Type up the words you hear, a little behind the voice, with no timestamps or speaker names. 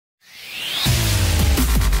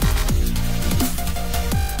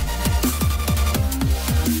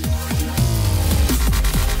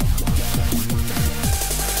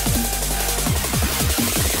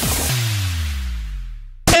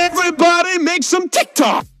some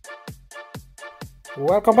TikTok!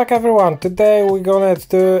 Welcome back everyone. Today we're gonna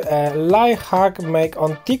do a life hack make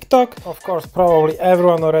on TikTok. Of course, probably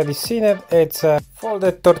everyone already seen it. It's a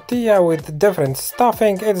folded tortilla with different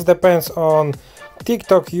stuffing. It depends on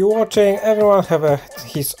TikTok you watching. Everyone have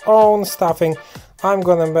his own stuffing. I'm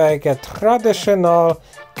gonna make a traditional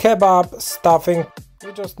kebab stuffing.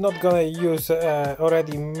 We're just not gonna use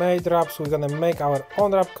already made wraps. We're gonna make our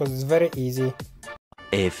own wrap because it's very easy.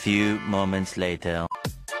 A few moments later.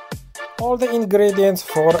 All the ingredients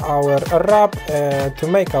for our wrap, to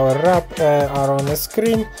make our wrap, are on the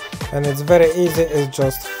screen, and it's very easy. It's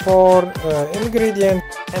just 4 ingredients,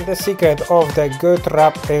 and the secret of the good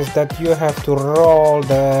wrap is that you have to roll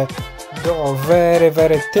the dough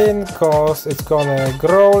very thin, cause it's gonna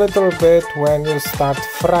grow a little bit when you start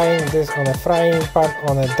frying this on a frying pan,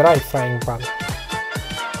 on a dry frying pan.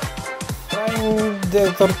 Frying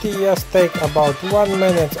the tortillas take about 1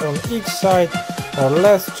 minute on each side or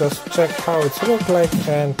less. Just check how it looks like,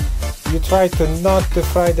 and you try to not to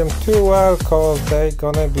fry them too well cause they're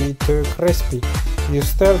gonna be too crispy. You're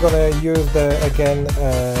still gonna use the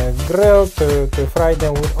grill to fry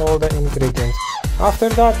them with all the ingredients. After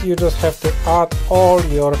that you just have to add all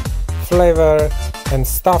your flavor and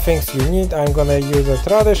stuffings you need. I'm gonna use a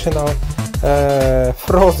traditional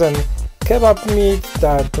frozen kebab meat,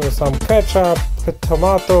 that some ketchup,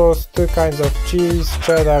 tomatoes, 2 kinds of cheese,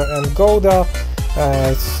 cheddar and Gouda,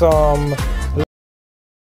 some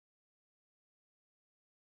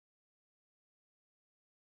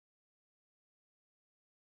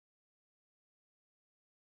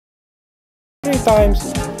 3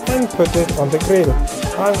 times and put it on the grill.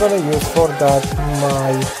 I'm gonna use for that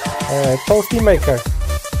my toasty maker.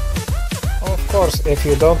 Of course, if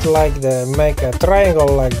you don't like make a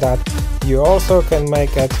triangle like that, you also can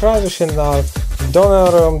make a traditional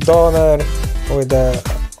doner with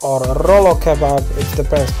or rollo kebab. It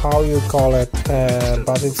depends how you call it,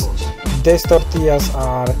 but these tortillas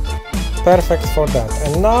are perfect for that.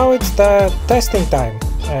 And now it's the testing time,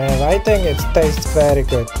 and I think it tastes very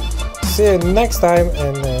good. See you next time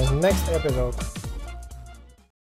in the next episode.